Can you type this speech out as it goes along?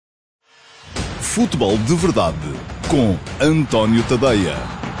Futebol de Verdade com António Tadeia.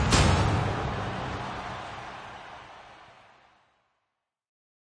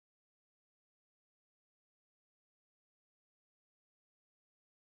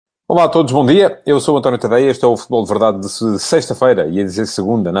 Olá a todos, bom dia. Eu sou o António Tadeia, este é o Futebol de Verdade de sexta-feira, ia dizer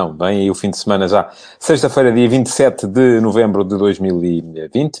segunda, não, bem aí o fim de semana já. Sexta-feira, dia 27 de novembro de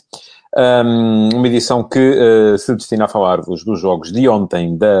 2020. Uma edição que se destina a falar-vos dos jogos de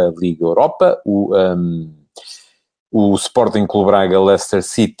ontem da Liga Europa, o Sporting Clube Braga, Leicester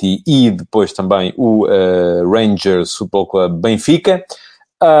City e depois também o Rangers Football Club Benfica.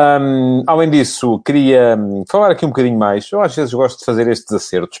 Além disso, queria falar aqui um bocadinho mais. Eu às vezes gosto de fazer estes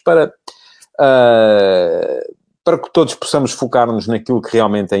acertos para que todos possamos focar-nos naquilo que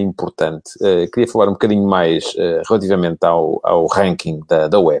realmente é importante. Queria falar um bocadinho mais relativamente ao ranking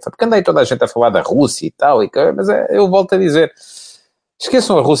da UEFA, porque andei toda a gente a falar da Rússia e tal, mas eu volto a dizer,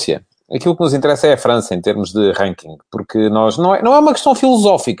 esqueçam a Rússia. Aquilo que nos interessa é a França, em termos de ranking, porque nós não é uma questão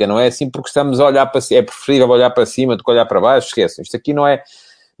filosófica, não é assim porque estamos a olhar para cima, é preferível olhar para cima do que olhar para baixo, esqueçam. Isto aqui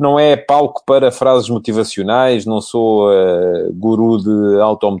não é palco para frases motivacionais, não sou guru de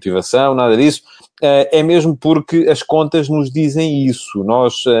automotivação, nada disso. É mesmo porque as contas nos dizem isso.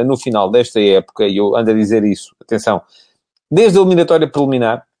 Nós, no final desta época, e eu ando a dizer isso, atenção, desde a eliminatória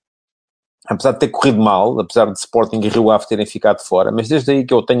preliminar, apesar de ter corrido mal, apesar de Sporting e Rio Ave terem ficado fora, mas desde aí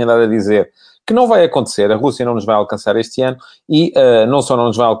que eu tenho andado a dizer que não vai acontecer, a Rússia não nos vai alcançar este ano e não só não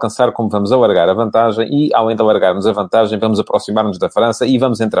nos vai alcançar, como vamos alargar a vantagem e, além de alargarmos a vantagem, vamos aproximar-nos da França e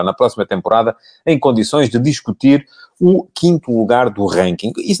vamos entrar na próxima temporada em condições de discutir o quinto lugar do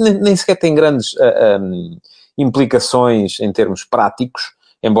ranking. Isso nem sequer tem grandes implicações em termos práticos,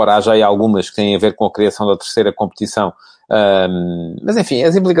 embora haja aí algumas que têm a ver com a criação da terceira competição. Mas enfim,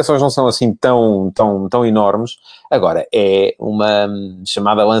 as implicações não são assim tão enormes. Agora, é uma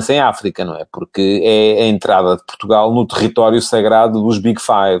chamada lança em África, não é? Porque é a entrada de Portugal no território sagrado dos Big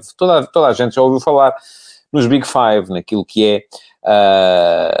Five. Toda a gente já ouviu falar nos Big Five, naquilo que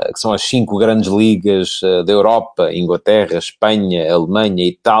que são as 5 grandes ligas da Europa: Inglaterra, Espanha, Alemanha,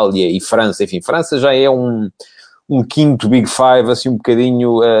 Itália e França. Enfim, França já é um quinto Big Five, assim um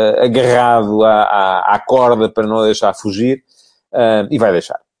bocadinho agarrado à corda para não deixar fugir, e vai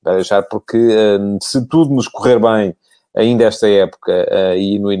deixar porque se tudo nos correr bem ainda esta época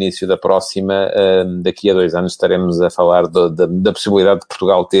e no início da próxima, daqui a 2 anos estaremos a falar da possibilidade de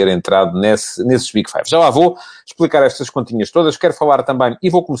Portugal ter entrado nesses Big Five. Já lá vou explicar estas continhas todas. Quero falar também, e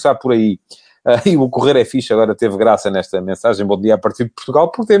vou começar por aí, e o Correr é fixe, agora teve graça nesta mensagem, bom dia a partir de Portugal,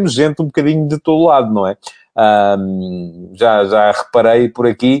 porque temos gente um bocadinho de todo lado, não é? Já reparei por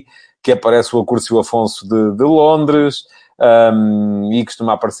aqui que aparece o Acúrcio Afonso de Londres, e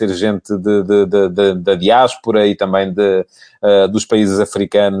costuma aparecer gente da diáspora e também dos países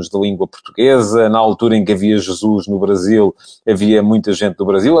africanos de língua portuguesa. Na altura em que havia Jesus no Brasil, havia muita gente do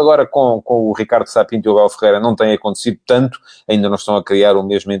Brasil. Agora, com o Ricardo Sapinto e o Abel Ferreira, não tem acontecido tanto. Ainda não estão a criar o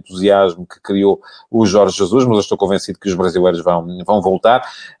mesmo entusiasmo que criou o Jorge Jesus, mas eu estou convencido que os brasileiros vão voltar.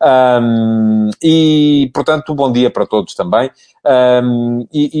 E, portanto, bom dia para todos também.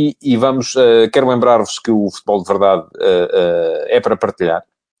 E vamos... quero lembrar-vos que o Futebol de Verdade é para partilhar.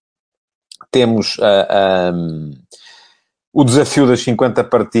 Temos o desafio das 50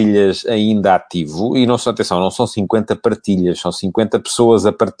 partilhas ainda ativo, e não são 50 partilhas, são 50 pessoas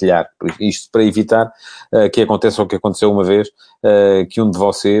a partilhar. Isto para evitar que aconteça o que aconteceu uma vez, que um de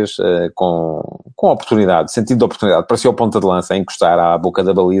vocês, com oportunidade, sentido de oportunidade, parecia o ponta de lança, a encostar à boca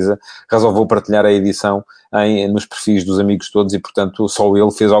da baliza, resolveu partilhar a edição nos perfis dos amigos todos e, portanto, só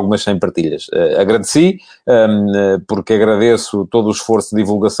ele fez algumas 100 partilhas. Agradeci, porque agradeço todo o esforço de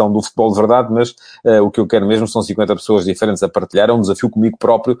divulgação do Futebol de Verdade, mas o que eu quero mesmo são 50 pessoas diferentes a partilhar. É um desafio comigo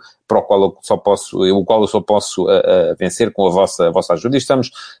próprio, para o qual eu só posso vencer com a vossa ajuda. E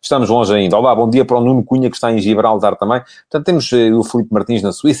estamos longe ainda. Olá, bom dia para o Nuno Cunha, que está em Gibraltar também. Portanto, temos o Filipe Martins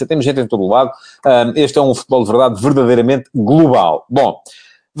na Suíça, temos gente em todo o lado. Este é um Futebol de Verdade verdadeiramente global. Bom,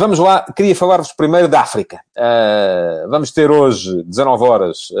 vamos lá, queria falar-vos primeiro da África. Vamos ter hoje, 19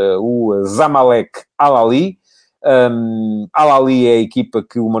 horas, o Zamalek Al-Ahly. Al-Ahly é a equipa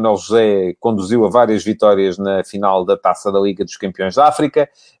que o Manuel José conduziu a várias vitórias na final da Taça da Liga dos Campeões da África.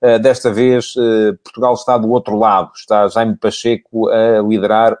 Desta vez, Portugal está do outro lado. Está Jaime Pacheco a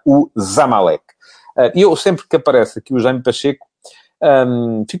liderar o Zamalek. E eu, sempre que aparece aqui o Jaime Pacheco,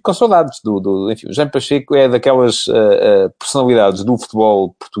 fico com saudades enfim, o Jaime Pacheco é daquelas personalidades do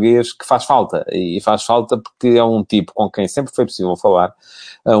futebol português que faz falta, e faz falta porque é um tipo com quem sempre foi possível falar,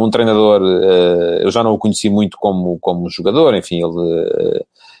 um treinador, eu já não o conheci muito como jogador, enfim, ele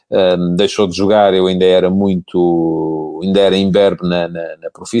deixou de jogar, eu ainda era imberbe na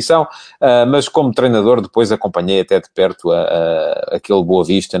profissão, mas como treinador depois acompanhei até de perto aquele Boa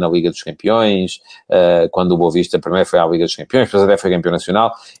Vista na Liga dos Campeões, quando o Boa Vista primeiro foi à Liga dos Campeões, depois até foi campeão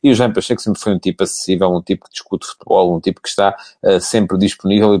nacional, e o Jaime Pacheco sempre foi um tipo acessível, um tipo que discute futebol, um tipo que está sempre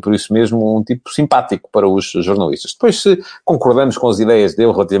disponível e por isso mesmo um tipo simpático para os jornalistas. Depois, se concordamos com as ideias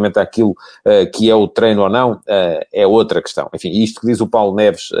dele relativamente àquilo que é o treino ou não, é outra questão. Enfim, isto que diz o Paulo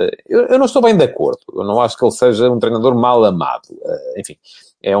Neves, eu não estou bem de acordo. Eu não acho que ele seja um treinador mal amado. Enfim,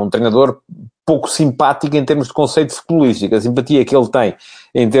 é um treinador pouco simpático em termos de conceito futebolístico. A simpatia que ele tem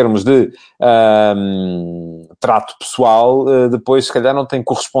em termos de trato pessoal, depois se calhar não tem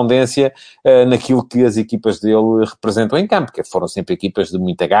correspondência naquilo que as equipas dele representam em campo, que foram sempre equipas de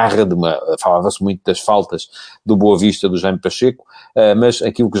muita garra, falava-se muito das faltas do Boa Vista, do Jaime Pacheco, mas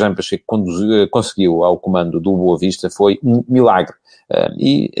aquilo que o Jaime Pacheco conseguiu ao comando do Boa Vista foi um milagre.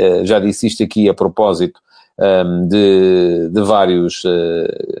 Já disse isto aqui a propósito de vários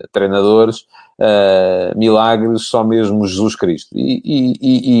treinadores, milagres só mesmo Jesus Cristo.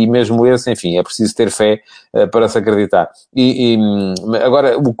 E mesmo esse, enfim, é preciso ter fé para se acreditar.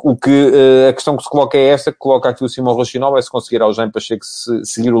 Agora, a questão que se coloca é esta, que coloca aqui o Simão Rochinol, é se conseguir ao Jaime Pacheco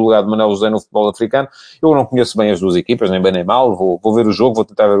seguir o lugar de Manuel José no futebol africano. Eu não conheço bem as duas equipas, nem bem nem mal, vou ver o jogo, vou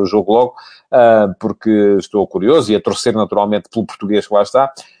tentar ver o jogo logo, porque estou curioso e a torcer naturalmente pelo português que lá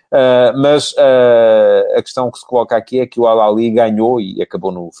está. Mas a questão que se coloca aqui é que o Al-Ahly ganhou, e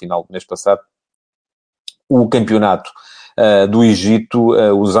acabou no final do mês passado, o campeonato do Egito.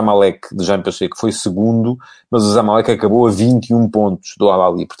 O Zamalek de Jaime Pacheco foi segundo, mas o Zamalek acabou a 21 pontos do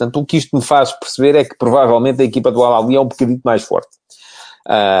Al-Ahly. Portanto, o que isto me faz perceber é que provavelmente a equipa do Al-Ahly é um bocadinho mais forte.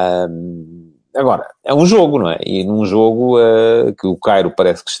 Agora, é um jogo, não é? E num jogo que o Cairo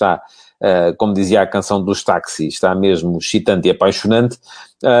parece que está, como dizia a canção dos táxis, está mesmo excitante e apaixonante.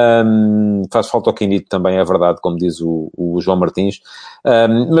 Faz falta ao Quinito também, é verdade, como diz o João Martins.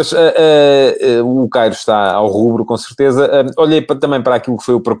 Mas o Cairo está ao rubro, com certeza. Olhei também para aquilo que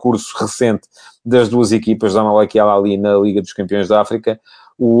foi o percurso recente das duas equipas, Zamalek e Al-Ahly, na Liga dos Campeões da África.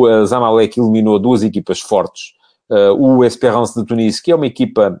 O Zamalek eliminou duas equipas fortes. O Espérance de Tunis, que é uma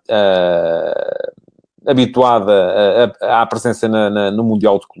equipa habituada à presença no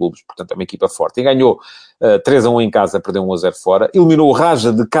Mundial de Clubes, portanto é uma equipa forte, e ganhou 3-1 em casa, perdeu 1-0 fora. Eliminou o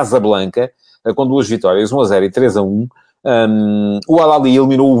Raja de Casablanca, com duas vitórias, 1-0 e 3-1. O Al-Ahly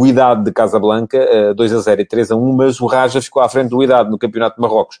eliminou o Wydad de Casablanca, 2-0 e 3-1, mas o Raja ficou à frente do Wydad no Campeonato de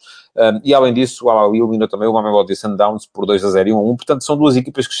Marrocos. E além disso, o Al-Ahly eliminou também o Mamelodi Sundowns por 2-0 e 1-1. Portanto, são duas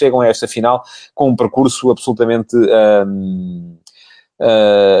equipas que chegam a esta final com um percurso absolutamente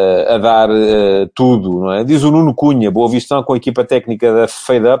a dar tudo, não é? Diz o Nuno Cunha, Boa Vista com a equipa técnica da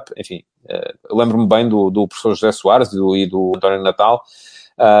Fade Up, enfim, lembro-me bem do professor José Soares e do António Natal.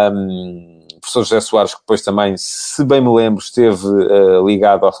 O professor José Soares, que depois também, se bem me lembro, esteve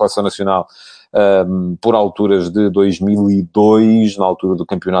ligado à Seleção Nacional por alturas de 2002, na altura do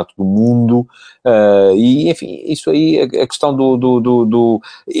Campeonato do Mundo, e enfim, isso aí, a questão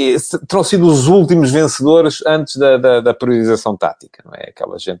terão sido os últimos vencedores antes da priorização tática, não é?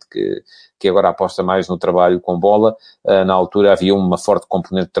 Aquela gente que agora aposta mais no trabalho com bola. Na altura havia uma forte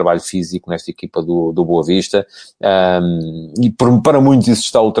componente de trabalho físico nesta equipa do Boa Vista, e para muitos isso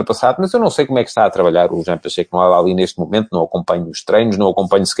está ultrapassado, mas eu não sei como é que está a trabalhar o Jaime Pacheco no Al-Ahly neste momento, não acompanho os treinos, não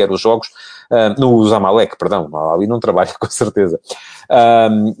acompanho sequer os jogos, no Zamalek, perdão, no Al-Ahly não trabalho com certeza,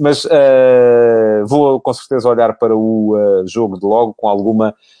 mas vou com certeza olhar para o jogo de logo com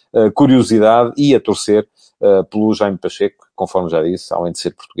alguma curiosidade e a torcer pelo Jaime Pacheco, conforme já disse, além de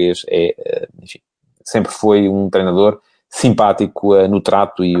ser português, enfim, sempre foi um treinador simpático no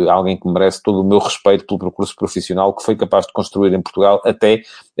trato e alguém que merece todo o meu respeito pelo percurso profissional que foi capaz de construir em Portugal até,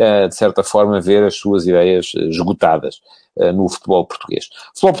 de certa forma, ver as suas ideias esgotadas no futebol português.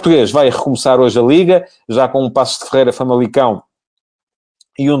 O futebol português vai recomeçar hoje a Liga, já com um Passos de Ferreira Famalicão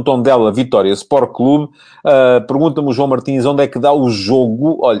e um Tondela Vitória Sport Clube. Pergunta-me o João Martins onde é que dá o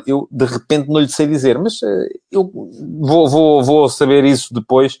jogo. Olha, eu de repente não lhe sei dizer, mas eu vou saber isso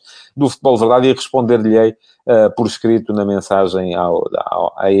depois do Futebol Verdade e responder-lhe-ei por escrito na mensagem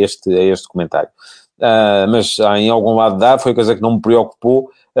a este comentário. Mas em algum lado dá, foi coisa que não me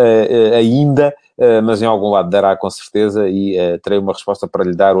preocupou ainda, mas em algum lado dará com certeza e terei uma resposta para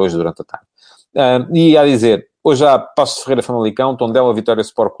lhe dar hoje durante a tarde. E a dizer, hoje há Passos de Ferreira Famalicão, Tondela Vitória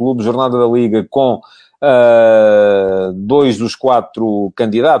Sport Clube, jornada da Liga com dois dos quatro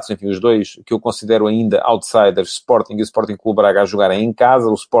candidatos, enfim, os dois que eu considero ainda outsiders, Sporting e Sporting Clube Braga, a jogarem em casa,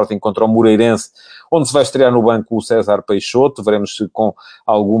 o Sporting contra o Moreirense, onde se vai estrear no banco o César Peixoto. Veremos se com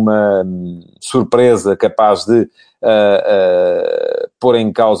alguma surpresa capaz de pôr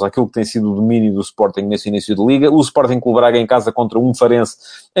em causa aquilo que tem sido o domínio do Sporting nesse início de Liga. O Sporting Clube Braga em casa contra um Farense,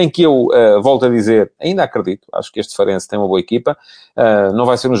 em que eu, volto a dizer, ainda acredito, acho que este Farense tem uma boa equipa. Não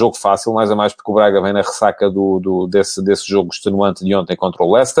vai ser um jogo fácil, mais a mais porque o Braga vem na ressaca desse jogo extenuante de ontem contra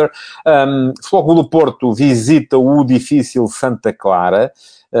o Leicester. Futebol Clube do Porto visita o difícil Santa Clara.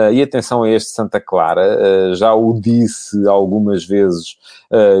 E atenção a este Santa Clara, já o disse algumas vezes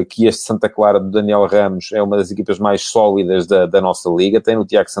que este Santa Clara do Daniel Ramos é uma das equipas mais sólidas da nossa Liga, tem no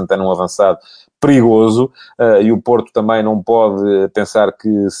Tiago Santana um avançado perigoso, e o Porto também não pode pensar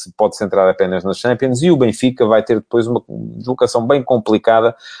que se pode centrar apenas nas Champions, e o Benfica vai ter depois uma deslocação bem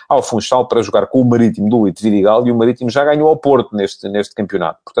complicada ao Funchal para jogar com o Marítimo do Luís Vidigal, e o Marítimo já ganhou ao Porto neste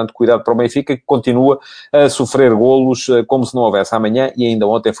campeonato. Portanto, cuidado para o Benfica, que continua a sofrer golos como se não houvesse amanhã, e ainda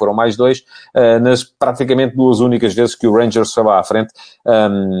ontem foram mais 2, nas praticamente 2 únicas vezes que o Rangers estava à frente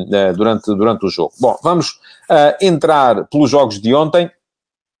durante o jogo. Bom, vamos entrar pelos jogos de ontem,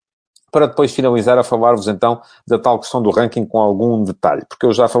 para depois finalizar a falar-vos então da tal questão do ranking com algum detalhe, porque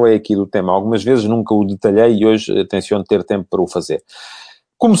eu já falei aqui do tema algumas vezes, nunca o detalhei e hoje tenciono ter tempo para o fazer.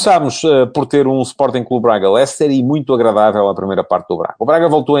 Começámos por ter um Sporting Clube Braga-Leicester e muito agradável a primeira parte do Braga. O Braga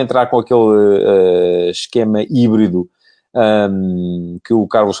voltou a entrar com aquele esquema híbrido que o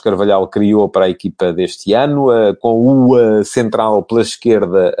Carlos Carvalhal criou para a equipa deste ano, com o central pela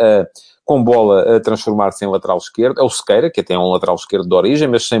esquerda com bola a transformar-se em lateral esquerdo. É o Sequeira, que até é um lateral esquerdo de origem,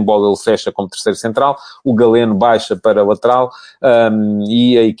 mas sem bola ele fecha como terceiro central. O Galeno baixa para lateral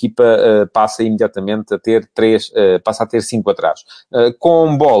e a equipa passa imediatamente a ter passa a ter 5 atrás.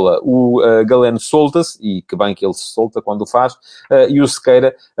 Com bola, o Galeno solta-se, e que bem que ele se solta quando o faz, e o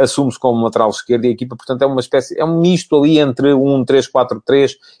Sequeira assume-se como lateral esquerdo, e a equipa, portanto, é um misto ali entre um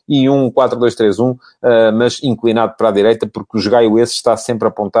 3-4-3 e um 4-2-3-1, mas inclinado para a direita, porque o Gaio esse está sempre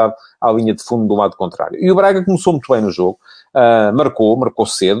apontado à linha de fundo do lado contrário. E o Braga começou muito bem no jogo, marcou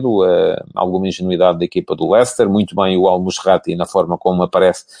cedo, alguma ingenuidade da equipa do Leicester, muito bem o Al-Musrati na forma como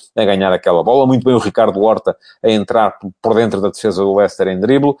aparece a ganhar aquela bola, muito bem o Ricardo Horta a entrar por dentro da defesa do Leicester em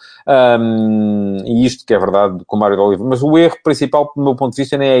drible, e isto que é verdade com o Mário Oliveira. Mas o erro principal, do meu ponto de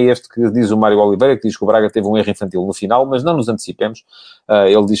vista, nem é este que diz o Mário Oliveira, que diz que o Braga teve um erro infantil no final, mas não nos antecipemos.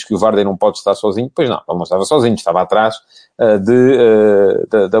 Ele diz que o Vardy não pode estar sozinho. Pois não, ele não estava sozinho, estava atrás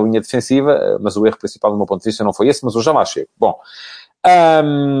da linha defensiva, mas o erro principal do meu ponto de vista não foi esse, mas eu já lá chego. Bom,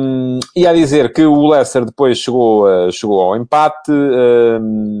 e a dizer que o Leicester depois chegou ao empate.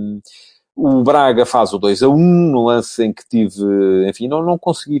 O Braga faz o 2-1, no lance em que tive, enfim, não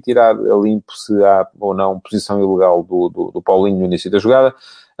consegui tirar a limpo se há ou não posição ilegal do Paulinho no início da jogada.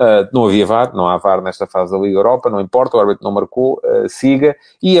 Não havia VAR, não há VAR nesta fase da Liga Europa, não importa, o árbitro não marcou, siga.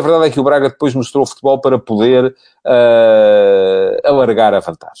 E a verdade é que o Braga depois mostrou futebol para poder alargar a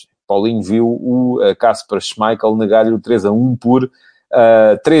vantagem. Paulinho viu o Kasper Schmeichel negar-lhe o 3-1 por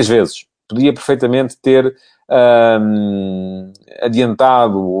 3 vezes. Podia perfeitamente ter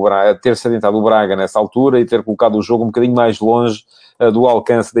ter-se adiantado o Braga nessa altura e ter colocado o jogo um bocadinho mais longe do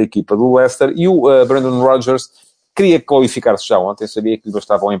alcance da equipa do Leicester. E o Brendan Rodgers queria qualificar-se já ontem, sabia que lhe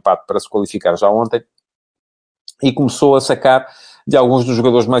bastava um empate para se qualificar já ontem, e começou a sacar de alguns dos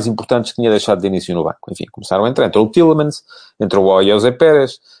jogadores mais importantes que tinha deixado de início no banco. Enfim, começaram a entrar. Entrou o Tielemans, entrou o José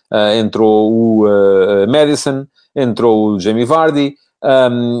Pérez, entrou o Maddison, entrou o Jamie Vardy,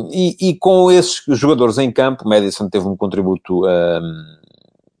 e com esses jogadores em campo, o Maddison teve um contributo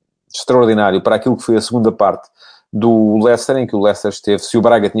extraordinário para aquilo que foi a segunda parte do Leicester, em que o Leicester esteve, se o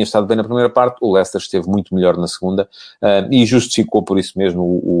Braga tinha estado bem na primeira parte, o Leicester esteve muito melhor na segunda, e justificou por isso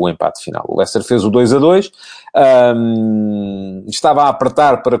mesmo o empate final. O Leicester fez o 2-2, estava a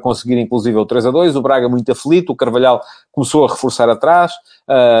apertar para conseguir inclusive o 3-2, o Braga muito aflito, o Carvalhal começou a reforçar atrás,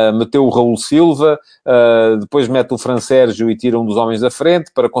 meteu o Raul Silva, depois mete o Fran Sérgio e tira um dos homens da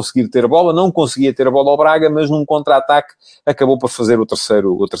frente para conseguir ter a bola, não conseguia ter a bola ao Braga, mas num contra-ataque acabou por fazer o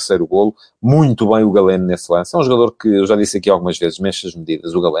terceiro golo. Muito bem o Galeno nesse lance, é um jogador que eu já disse aqui algumas vezes, mexe as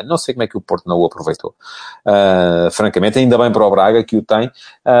medidas, o Galeno, não sei como é que o Porto não o aproveitou, francamente, ainda bem para o Braga que o tem,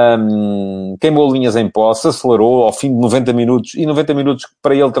 queimou linhas em posse, acelerou ao fim de 90 minutos, e 90 minutos que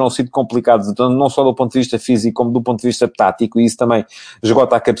para ele terão sido complicados, então, não só do ponto de vista físico, como do ponto de vista tático, e isso também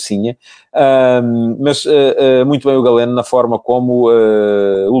esgota a cabecinha, mas muito bem o Galeno na forma como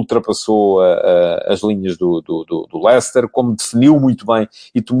ultrapassou as linhas do Leicester, como definiu muito bem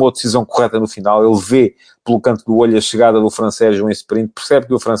e tomou a decisão correta no final. Ele vê pelo canto do olho a chegada do Fran Sérgio em sprint, percebe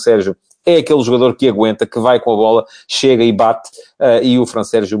que o Fran Sérgio é aquele jogador que aguenta, que vai com a bola, chega e bate, e o Fran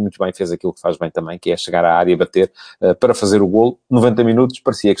Sérgio muito bem fez aquilo que faz bem também, que é chegar à área e bater para fazer o golo. 90 minutos,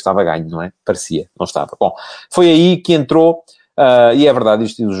 parecia que estava ganho, não é? Parecia, não estava. Bom, foi aí que entrou, e é verdade,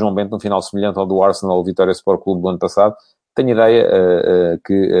 isto do João Bento, um final semelhante ao do Arsenal, o Vitória Sport Clube do ano passado. Tenho ideia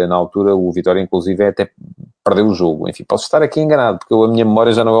que na altura o Vitória inclusive até perdeu o jogo. Enfim, posso estar aqui enganado, porque a minha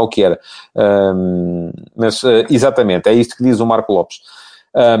memória já não é o que era. Mas exatamente, é isto que diz o Marco Lopes.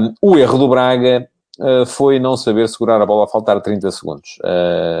 O erro do Braga foi não saber segurar a bola a faltar 30 segundos.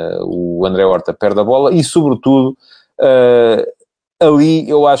 O André Horta perde a bola e, sobretudo, ali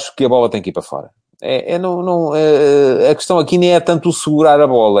eu acho que a bola tem que ir para fora. A questão aqui nem é tanto o segurar a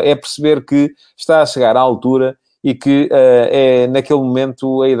bola, é perceber que está a chegar à altura e que naquele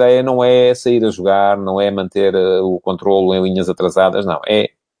momento a ideia não é sair a jogar, não é manter o controlo em linhas atrasadas, não.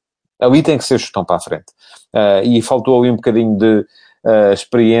 Ali tem que ser chutão para a frente. E faltou ali um bocadinho de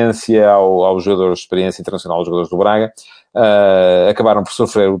experiência aos jogadores, experiência internacional aos jogadores do Braga. Acabaram por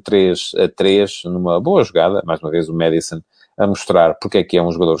sofrer o 3-3 numa boa jogada, mais uma vez o Madison a mostrar porque é que é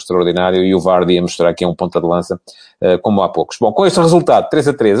um jogador extraordinário e o Vardy a mostrar que é um ponta de lança, como há poucos. Bom, com este resultado,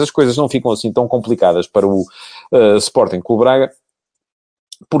 3-3, as coisas não ficam assim tão complicadas para o Sporting Clube Braga.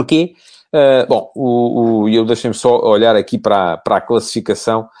 Porquê? Eu deixem-me só olhar aqui para a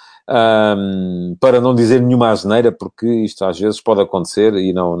classificação, para não dizer nenhuma asneira, porque isto às vezes pode acontecer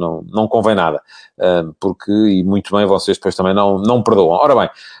e não convém nada, porque, e muito bem, vocês depois também não perdoam. Ora bem,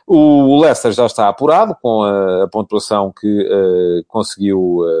 o Leicester já está apurado com a pontuação que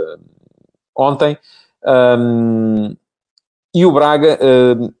conseguiu ontem, e o Braga,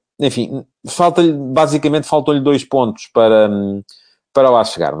 enfim, basicamente faltam-lhe 2 pontos para lá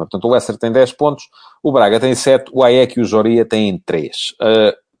chegar. Portanto, o Leicester tem 10 pontos, o Braga tem 7, o AEK e o Joria têm 3.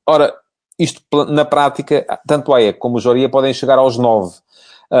 Ora, isto na prática, tanto o AEK como o Joria podem chegar aos 9.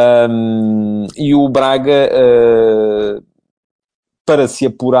 E o Braga, para se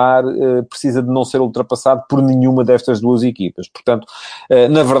apurar, precisa de não ser ultrapassado por nenhuma destas duas equipas. Portanto,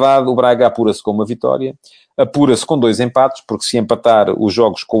 na verdade, o Braga apura-se com uma vitória, apura-se com 2 empates, porque se empatar os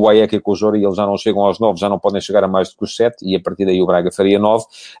jogos com o AEK e com o Joria, eles já não chegam aos 9, já não podem chegar a mais do que os 7, e a partir daí o Braga faria 9.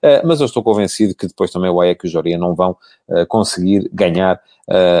 Mas eu estou convencido que depois também o AEK e o Joria não vão conseguir ganhar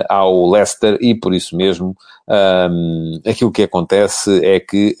ao Leicester, e por isso mesmo aquilo que acontece é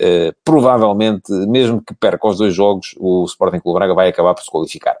que provavelmente, mesmo que perca os 2 jogos, o Sporting Clube Braga vai acabar por se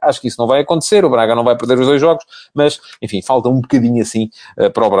qualificar. Acho que isso não vai acontecer, o Braga não vai perder os 2 jogos, mas enfim, falta um bocadinho assim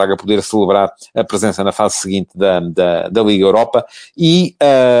para o Braga poder celebrar a presença na fase seguinte da Liga Europa, e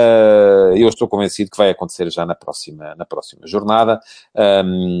eu estou convencido que vai acontecer já na próxima jornada,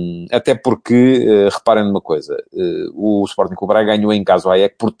 até porque reparem numa coisa, o Sporting Clube Braga ganhou em casa o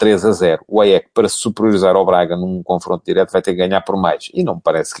AEK por 3-0. O AEK, para se superiorizar ao Braga num confronto direto, vai ter que ganhar por mais. E não me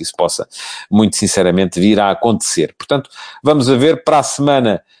parece que isso possa, muito sinceramente, vir a acontecer. Portanto, vamos a ver para a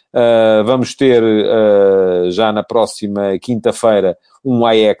semana. Vamos ter, já na próxima quinta-feira, um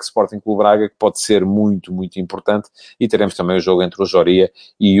AEK Sporting Clube Braga, que pode ser muito, muito importante. E teremos também o jogo entre o Joria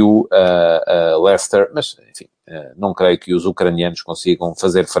e o Leicester. Mas, enfim, não creio que os ucranianos consigam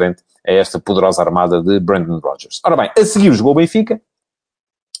fazer frente a esta poderosa armada de Brendan Rodgers. Ora bem, a seguir jogou o Benfica.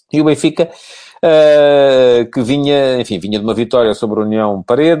 E o Benfica, que vinha de uma vitória sobre a União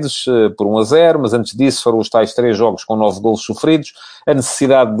Paredes, por 1-0, mas antes disso foram os tais 3 jogos com 9 golos sofridos, a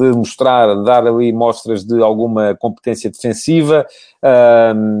necessidade de dar ali mostras de alguma competência defensiva,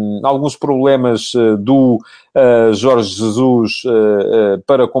 alguns problemas do Jorge Jesus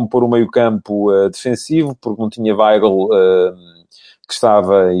para compor o meio-campo defensivo, porque não tinha Weigl, que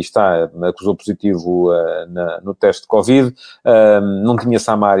estava e acusou positivo no teste de Covid, não tinha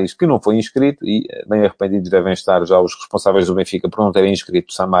Samaris, que não foi inscrito, e bem arrependidos devem estar já os responsáveis do Benfica por não terem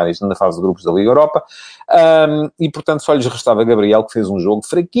inscrito Samaris na fase de grupos da Liga Europa, e portanto só lhes restava Gabriel, que fez um jogo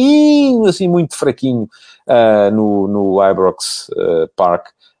fraquinho, assim muito fraquinho, no Ibrox Park,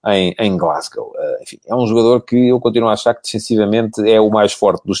 em Glasgow. Enfim, é um jogador que eu continuo a achar que defensivamente é o mais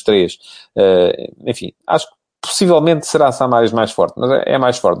forte dos 3. Enfim, acho que possivelmente será Samaris mais forte, mas é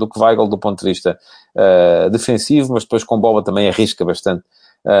mais forte do que Weigl do ponto de vista defensivo, mas depois com bola também arrisca bastante,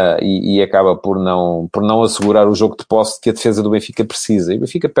 e acaba por não assegurar o jogo de posse que a defesa do Benfica precisa. E o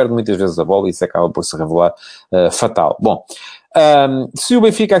Benfica perde muitas vezes a bola e isso acaba por se revelar fatal. Bom, se o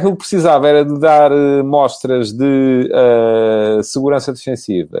Benfica aquilo que precisava era de dar mostras de segurança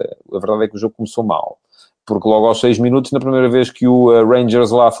defensiva, a verdade é que o jogo começou mal. Porque logo aos 6 minutos, na primeira vez que o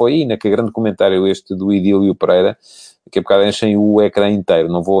Rangers lá foi, que grande comentário este do Idílio Pereira, que a bocado enchem o ecrã inteiro,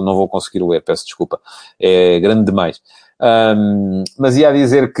 não vou conseguir ler, peço desculpa, é grande demais. Mas ia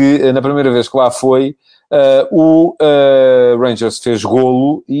dizer que na primeira vez que lá foi, o Rangers fez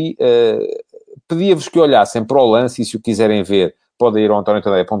golo e pedia-vos que olhassem para o lance, e se o quiserem ver, podem ir ao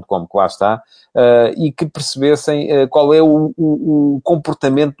antoniotadeia.com, que lá está, e que percebessem qual é o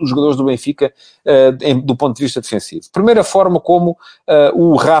comportamento dos jogadores do Benfica do ponto de vista defensivo. Primeira forma como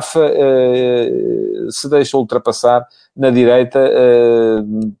o Rafa se deixa ultrapassar na direita,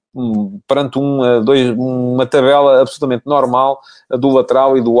 perante uma tabela absolutamente normal do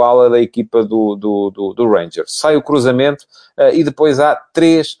lateral e do ala da equipa do Rangers. Sai o cruzamento e depois há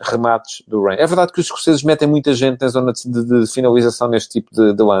 3 remates do Rangers. É verdade que os escoceses metem muita gente na zona de finalização neste tipo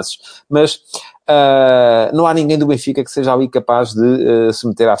de lances, mas não há ninguém do Benfica que seja ali capaz de se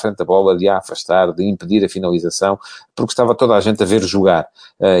meter à frente da bola, de a afastar, de impedir a finalização, porque estava toda a gente a ver jogar,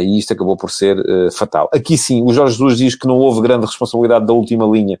 e isto acabou por ser fatal. Aqui sim, o Jorge Jesus diz que não houve grande responsabilidade da última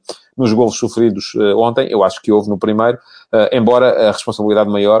linha nos golos sofridos ontem. Eu acho que houve no primeiro, embora a responsabilidade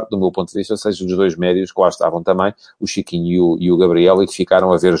maior, do meu ponto de vista, seja dos 2 médios, que lá estavam também, o Chiquinho e o Gabriel, e que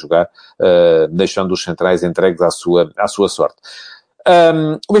ficaram a ver jogar, deixando os centrais entregues à sua sorte.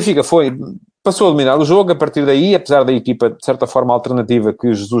 O Benfica passou a dominar o jogo. A partir daí, apesar da equipa, de certa forma, alternativa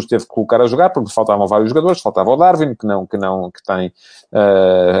que Jesus teve que colocar a jogar, porque faltavam vários jogadores, faltava o Darwin, que tem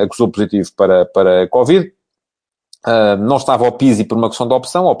acusou positivo para a Covid. Não estava o Pizzi por uma questão de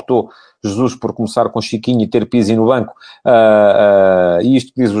opção, optou Jesus por começar com Chiquinho e ter Pizzi no banco, e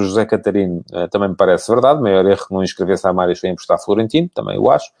isto que diz o José Catarino também me parece verdade. O maior erro que não inscrever-se a Mários foi emprestar Florentino, também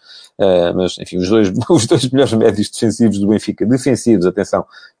eu acho, mas enfim, os dois melhores médios defensivos do Benfica, defensivos, atenção,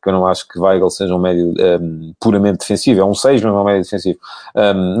 que eu não acho que Weigl seja um médio puramente defensivo, é um 6, mas é um médio defensivo,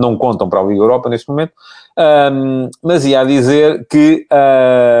 não contam para a Liga Europa neste momento. Mas ia a dizer que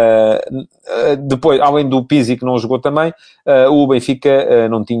depois, além do Pizzi que não jogou também, o Benfica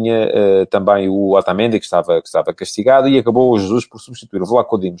não tinha também o Otamendi, que estava castigado, e acabou o Jesus por substituir o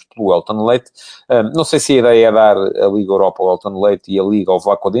Vlaco Dimos pelo Elton Leite. Não sei se a ideia é dar a Liga Europa ao Elton Leite e a Liga ao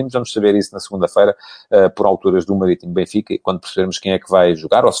Vlaco Dimos. Vamos saber isso na segunda-feira, por alturas do Marítimo Benfica, quando percebermos quem é que vai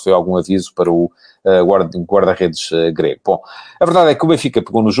jogar, ou se foi algum aviso para o guarda-redes grego. Bom, a verdade é que o Benfica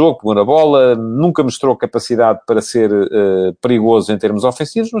pegou no jogo, pegou na bola, nunca mostrou capacidade para ser perigoso em termos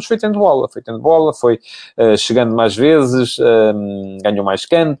ofensivos, mas foi tendo bola, foi chegando mais vezes, ganhou mais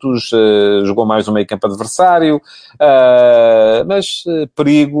cantos, jogou mais no meio campo adversário, mas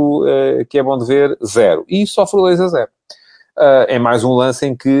perigo, que é bom de ver, 0. E sofre 2-0. É mais um lance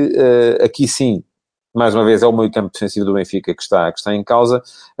em que, aqui sim, mais uma vez é o meio campo defensivo do Benfica que está em causa,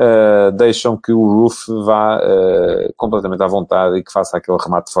 deixam que o Roof vá completamente à vontade e que faça aquele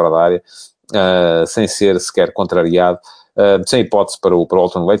remate fora da área, sem ser sequer contrariado, sem hipótese para o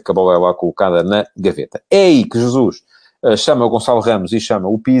Elton Leite, que a bola é lá colocada na gaveta. É aí que Jesus chama o Gonçalo Ramos e chama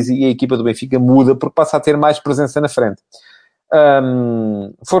o Pizzi, e a equipa do Benfica muda porque passa a ter mais presença na frente.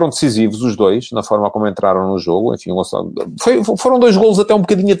 Foram decisivos os dois, na forma como entraram no jogo. Enfim, foram 2 golos até um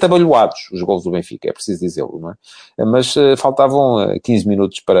bocadinho atabalhoados, os golos do Benfica, é preciso dizê-lo, não é? Mas faltavam 15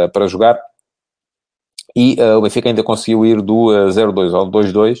 minutos para jogar, e o Benfica ainda conseguiu ir do 0-2 ao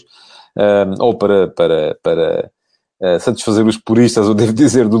 2-2, ou para satisfazer os puristas, eu devo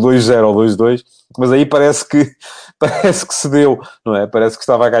dizer, do 2-0 ao 2-2, mas aí parece que se deu, não é? Parece que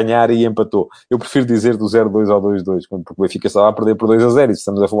estava a ganhar e empatou. Eu prefiro dizer do 0-2 ao 2-2, porque o Benfica estava a perder por 2-0, e se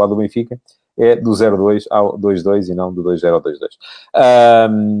estamos a falar do Benfica, é do 0-2 ao 2-2 e não do 2-0 ao 2-2.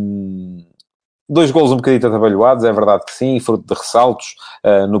 2 golos um bocadinho atabalhoados, é verdade que sim, fruto de ressaltos.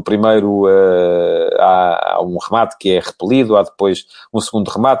 No primeiro há um remate que é repelido, há depois um segundo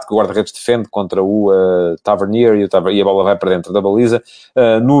remate que o guarda-redes defende contra o Tavernier, e a bola vai para dentro da baliza.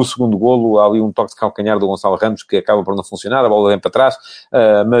 No segundo golo há ali um toque de calcanhar do Gonçalo Ramos que acaba por não funcionar, a bola vem para trás,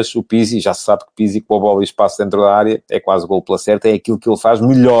 mas o Pizzi, já se sabe que Pizzi com a bola e espaço dentro da área é quase golo pela certa, é aquilo que ele faz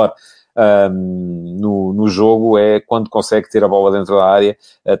melhor no jogo, é quando consegue ter a bola dentro da área,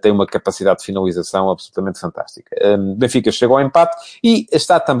 tem uma capacidade de finalização absolutamente fantástica. Benfica chegou ao empate e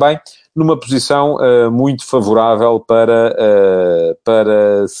está também numa posição muito favorável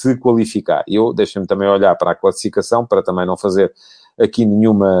para se qualificar. Deixem-me também olhar para a classificação, para também não fazer aqui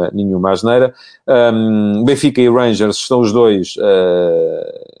nenhuma asneira. Benfica e Rangers estão os dois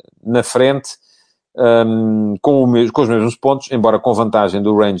na frente, com os mesmos pontos, embora com vantagem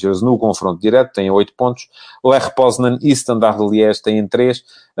do Rangers no confronto direto, têm 8 pontos. Lech Poznan e Standard de Liège têm 3.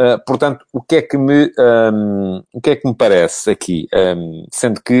 Portanto, o que é que me parece aqui?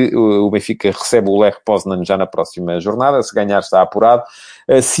 Sendo que o Benfica recebe o Lech Poznan já na próxima jornada, se ganhar está apurado.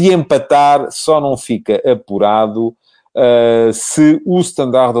 Se empatar, só não fica apurado se o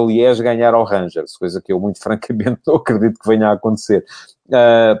Standard de Liège ganhar ao Rangers, coisa que eu muito francamente não acredito que venha a acontecer.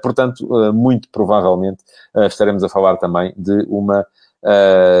 Portanto, muito provavelmente estaremos a falar também de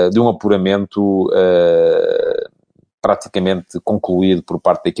um apuramento praticamente concluído por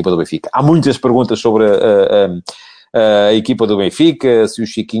parte da equipa do Benfica. Há muitas perguntas sobre a equipa do Benfica, se o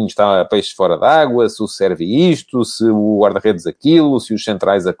Chiquinho está a peixe fora d'água, se o serve isto, se o guarda-redes aquilo, se os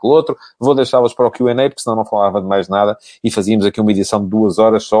centrais aquilo outro. Vou deixá-las para o Q&A, porque senão não falava de mais nada e fazíamos aqui uma edição de 2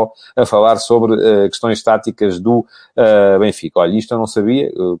 horas só a falar sobre questões táticas do Benfica. Olha, isto eu não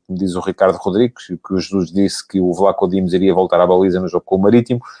sabia, como diz o Ricardo Rodrigues, que o Jesus disse que o Vlaco Dimos iria voltar à baliza no jogo com o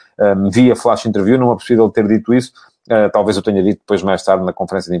Marítimo. Via flash interview, não é possível ter dito isso. Talvez eu tenha dito depois mais tarde na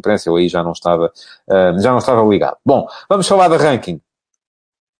conferência de imprensa, eu aí já não estava ligado. Bom, vamos falar da ranking.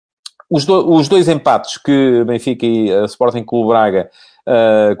 Os 2 empates que Benfica e Sporting Clube Braga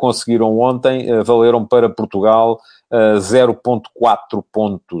conseguiram ontem valeram para Portugal 0,4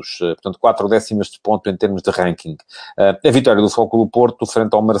 pontos, portanto 4 décimas de ponto em termos de ranking. A vitória do Futebol Clube Porto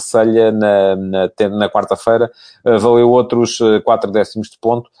frente ao Marselha na quarta-feira valeu outros 4 décimos de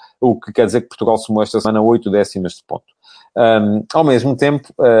ponto, o que quer dizer que Portugal somou esta semana 8 décimas de ponto. Ao mesmo tempo,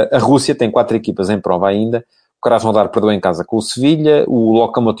 a Rússia tem 4 equipas em prova ainda. O Krasnodar perdeu em casa com o Sevilha, o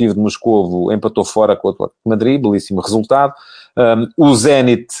Lokomotiv de Moscovo empatou fora com o Atlético de Madrid, belíssimo resultado. O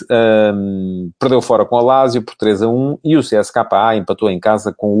Zenit perdeu fora com o Lazio por 3-1 e o CSKA empatou em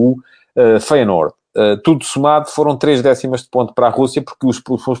casa com o Feyenoord. Tudo somado foram 3 décimas de ponto para a Rússia, porque os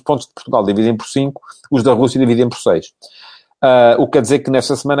pontos de Portugal dividem por 5, os da Rússia dividem por 6. O que quer dizer que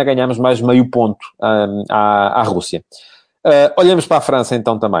nesta semana ganhamos mais meio ponto à Rússia. Olhamos para a França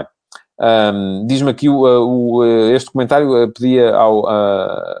então também. Diz-me aqui este comentário, pedia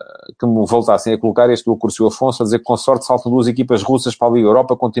que me voltassem a colocar este do Curcio Afonso, a dizer que com sorte saltam 2 equipas russas para a Liga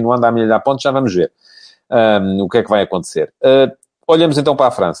Europa, continuando a amelhar pontos. Já vamos ver o que é que vai acontecer. Olhamos então para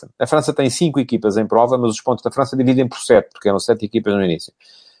a França. A França tem 5 equipas em prova, mas os pontos da França dividem por 7, porque eram 7 equipas no início.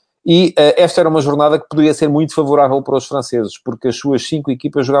 E esta era uma jornada que poderia ser muito favorável para os franceses, porque as suas 5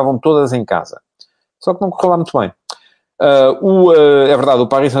 equipas jogavam todas em casa. Só que não correu lá muito bem. É verdade, o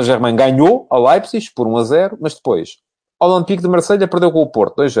Paris Saint-Germain ganhou ao Leipzig por 1-0, mas depois o Olympique de Marselha perdeu com o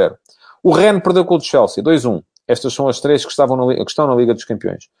Porto, 2-0. O Rennes perdeu com o Chelsea, 2-1. Estas são as 3 que estão na Liga dos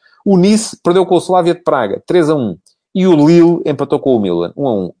Campeões. O Nice perdeu com o Slavia de Praga, 3-1. E o Lille empatou com o Milan,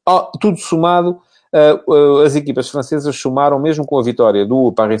 1-1. Tudo somado, as equipas francesas somaram, mesmo com a vitória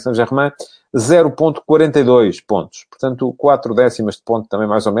do Paris Saint-Germain, 0,42 pontos. Portanto, 4 décimas de ponto também,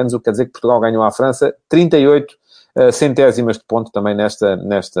 mais ou menos, o que quer dizer que Portugal ganhou à França 38 centésimas de ponto também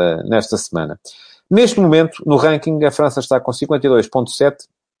nesta semana. Neste momento, no ranking, a França está com 52,7,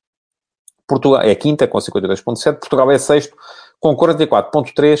 Portugal é a quinta com 52,7, Portugal é sexto com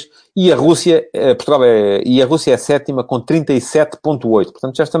 44,3 e a Rússia é sétima com 37,8.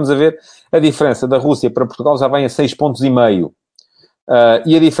 Portanto, já estamos a ver a diferença da Rússia para Portugal já vem a 6,5 pontos.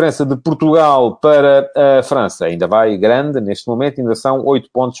 E a diferença de Portugal para a França ainda vai grande, neste momento ainda são 8,4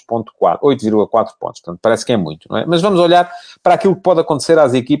 pontos. Portanto, parece que é muito, não é? Mas vamos olhar para aquilo que pode acontecer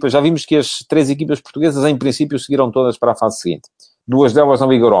às equipas. Já vimos que as 3 equipas portuguesas, em princípio, seguiram todas para a fase seguinte. 2 delas na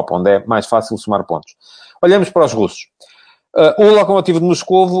Liga Europa, onde é mais fácil somar pontos. Olhamos para os russos. O Lokomotiv de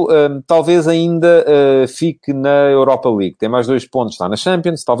Moscovo talvez ainda fique na Europa League. Tem mais 2 pontos, está na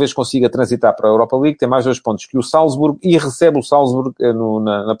Champions. Talvez consiga transitar para a Europa League. Tem mais 2 pontos que o Salzburg e recebe o Salzburg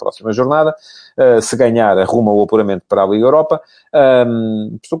na próxima jornada. Se ganhar, arruma o apuramento para a Liga Europa.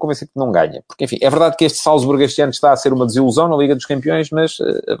 Estou convencido que não ganha. Porque, enfim, é verdade que este Salzburg este ano está a ser uma desilusão na Liga dos Campeões, mas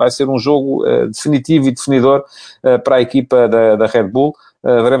vai ser um jogo definitivo e definidor para a equipa da Red Bull.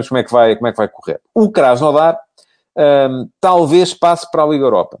 Veremos como é que vai correr. O Krasnodar talvez passe para a Liga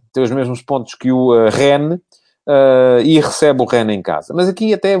Europa. Tem os mesmos pontos que o Rennes e recebe o Rennes em casa. Mas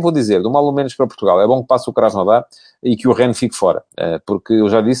aqui até vou dizer, do mal ou menos para Portugal, é bom que passe o Krasnodar e que o Rennes fique fora. Porque eu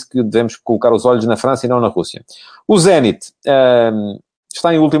já disse que devemos colocar os olhos na França e não na Rússia. O Zenit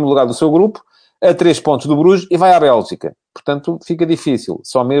está em último lugar do seu grupo, a 3 pontos do Bruges e vai à Bélgica. Portanto, fica difícil.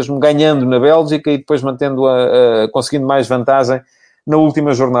 Só mesmo ganhando na Bélgica e depois conseguindo mais vantagem na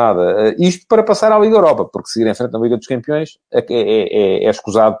última jornada. Isto para passar à Liga Europa, porque seguir em frente na Liga dos Campeões é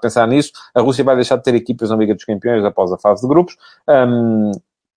escusado pensar nisso. A Rússia vai deixar de ter equipas na Liga dos Campeões após a fase de grupos.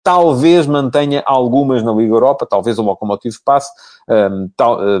 Talvez mantenha algumas na Liga Europa, talvez o Lokomotiv passe,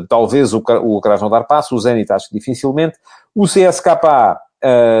 talvez o Krasnodar passe, o Zenit acho que dificilmente. O CSKA,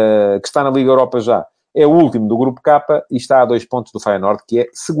 que está na Liga Europa já, é o último do grupo K e está a 2 pontos do Feyenoord, que é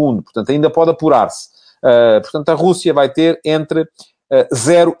segundo. Portanto, ainda pode apurar-se. Portanto, a Rússia vai ter entre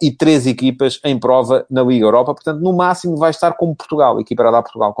 0 e 3 equipas em prova na Liga Europa. Portanto, no máximo vai estar como Portugal, equiparada a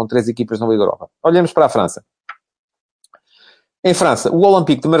Portugal, com 3 equipas na Liga Europa. Olhamos para a França. Em França, o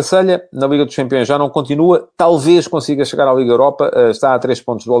Olympique de Marselha, na Liga dos Campeões, já não continua. Talvez consiga chegar à Liga Europa. Está a 3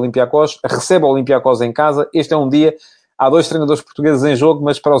 pontos do Olympiacos. Recebe o Olympiacos em casa. Este é um dia... Há 2 treinadores portugueses em jogo,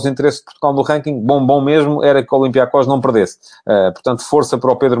 mas para os interesses de Portugal no ranking, bom mesmo era que o Olympiacos não perdesse. Portanto, força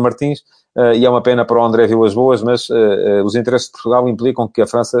para o Pedro Martins, e é uma pena para o André Vilas Boas, mas os interesses de Portugal implicam que a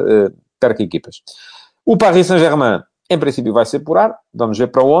França perca equipas. O Paris Saint-Germain, em princípio, vai se apurar. Vamos ver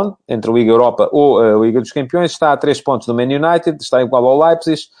para onde. Entre a Liga Europa ou a Liga dos Campeões. Está a 3 pontos do Man United. Está igual ao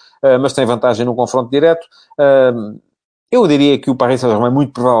Leipzig, mas tem vantagem no confronto direto. Eu diria que o Paris Saint-Germain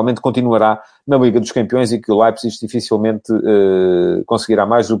muito provavelmente continuará na Liga dos Campeões e que o Leipzig dificilmente conseguirá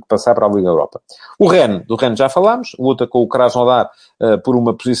mais do que passar para a Liga Europa. Do Rennes já falámos, luta com o Krasnodar por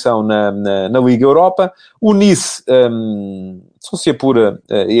uma posição na Liga Europa. O Nice só se apura,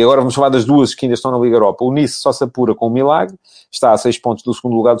 e agora vamos falar das duas que ainda estão na Liga Europa. O Nice só se apura com um milagre, está a 6 pontos do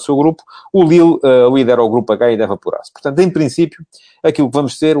segundo lugar do seu grupo. O Lille lidera o grupo H e deve apurar-se. Portanto, em princípio, aquilo que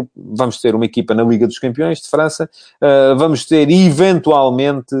vamos ter uma equipa na Liga dos Campeões de França, vamos ter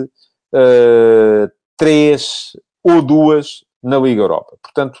eventualmente 3 ou 2 na Liga Europa.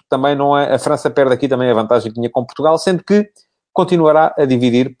 Portanto, também não é... A França perde aqui também a vantagem que tinha com Portugal, sendo que continuará a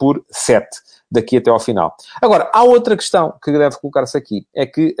dividir por 7 daqui até ao final. Agora, há outra questão que deve colocar-se aqui. É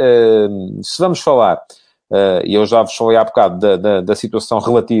que, se vamos falar, e eu já vos falei há bocado da situação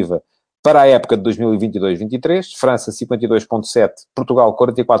relativa para a época de 2022-23, França 52.7, Portugal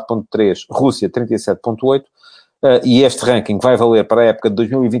 44.3, Rússia 37.8, e este ranking vai valer para a época de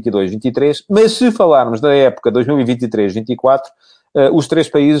 2022-23, mas se falarmos da época 2023-24, os 3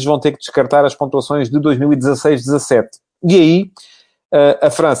 países vão ter que descartar as pontuações de 2016-17. E aí, a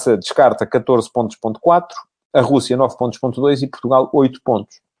França descarta 14.4, a Rússia 9.2 e Portugal 8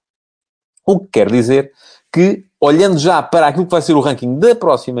 pontos. O que quer dizer que, olhando já para aquilo que vai ser o ranking da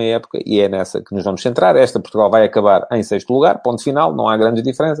próxima época, e é nessa que nos vamos centrar, esta Portugal vai acabar em 6º lugar, ponto final, não há grandes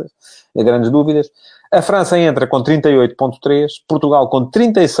diferenças, grandes dúvidas. A França entra com 38.3, Portugal com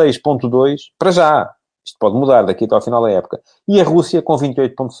 36.2, para já. Isto pode mudar daqui até ao final da época. E a Rússia com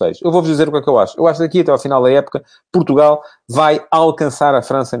 28.6. Eu vou-vos dizer o que é que eu acho. Eu acho que daqui até ao final da época, Portugal vai alcançar a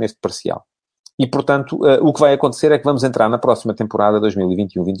França neste parcial. E, portanto, o que vai acontecer é que vamos entrar na próxima temporada,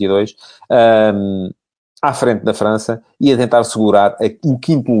 2021-22, à frente da França e a tentar segurar o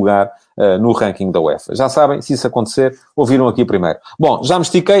 5º lugar no ranking da UEFA. Já sabem, se isso acontecer, ouviram aqui primeiro. Bom, já me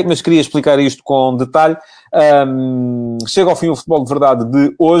estiquei, mas queria explicar isto com detalhe. Chega ao fim o Futebol de Verdade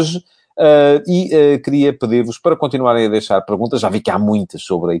de hoje. Queria pedir-vos para continuarem a deixar perguntas. Já vi que há muitas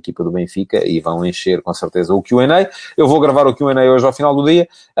sobre a equipa do Benfica e vão encher com certeza o Q&A. Eu vou gravar o Q&A hoje ao final do dia,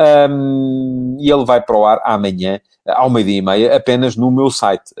 e ele vai para o ar amanhã ao 12:30, apenas no meu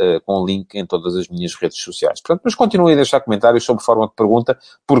site, com link em todas as minhas redes sociais. Portanto, mas continuem a deixar comentários sobre forma de pergunta,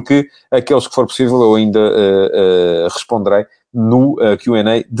 porque aqueles que for possível eu ainda responderei no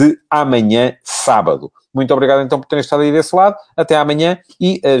Q&A de amanhã, sábado. Muito obrigado então por terem estado aí desse lado. Até amanhã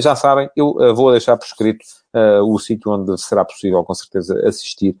e já sabem, eu vou deixar por escrito o sítio onde será possível com certeza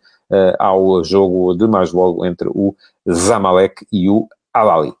assistir ao jogo de mais logo entre o Zamalek e o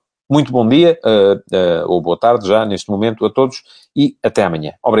Al-Ahly. Muito bom dia, ou boa tarde já neste momento a todos e até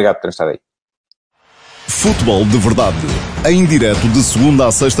amanhã. Obrigado por terem estado aí. Futebol de Verdade, em direto de segunda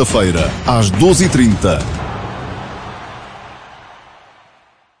a sexta-feira, às 12h30.